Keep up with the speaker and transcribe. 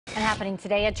happening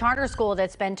today. A charter school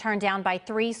that's been turned down by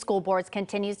 3 school boards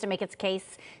continues to make its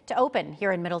case to open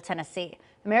here in Middle Tennessee.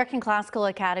 American Classical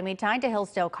Academy, tied to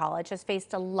Hillsdale College, has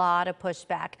faced a lot of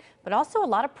pushback, but also a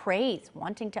lot of praise,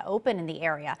 wanting to open in the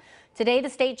area. Today, the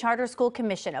State Charter School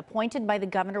Commission, appointed by the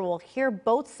governor, will hear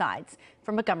both sides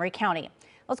from Montgomery County.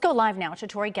 Let's go live now to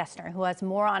Tori Gessner, who has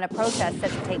more on a protest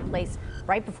set to take place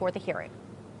right before the hearing.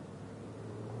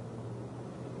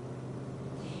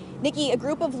 Nikki, a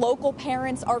group of local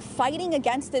parents are fighting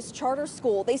against this charter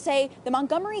school. They say the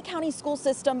Montgomery County school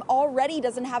system already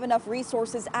doesn't have enough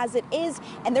resources as it is,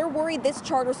 and they're worried this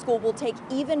charter school will take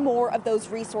even more of those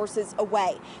resources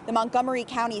away. The Montgomery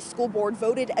County School Board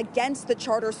voted against the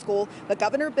charter school, but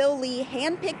Governor Bill Lee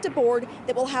handpicked a board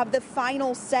that will have the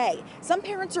final say. Some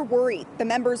parents are worried the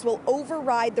members will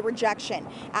override the rejection.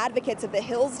 Advocates of the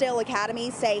Hillsdale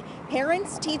Academy say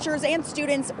parents, teachers, and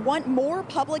students want more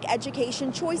public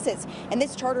education choices, and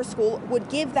this charter school would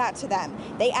give that to them.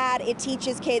 They add it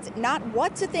teaches kids not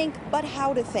what to think, but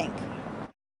how to think.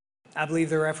 I believe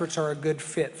their efforts are a good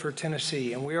fit for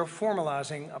Tennessee, and we are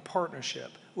formalizing a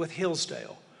partnership with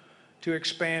Hillsdale to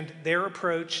expand their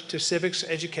approach to civics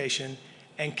education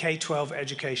and K-12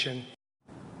 education.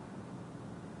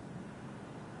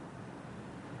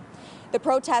 The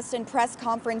protest and press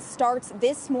conference starts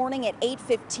this morning at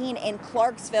 8:15 in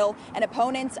Clarksville, and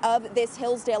opponents of this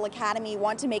Hillsdale Academy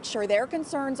want to make sure their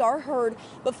concerns are heard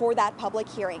before that public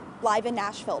hearing. Live in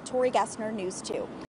Nashville, Tori Gessner, News 2.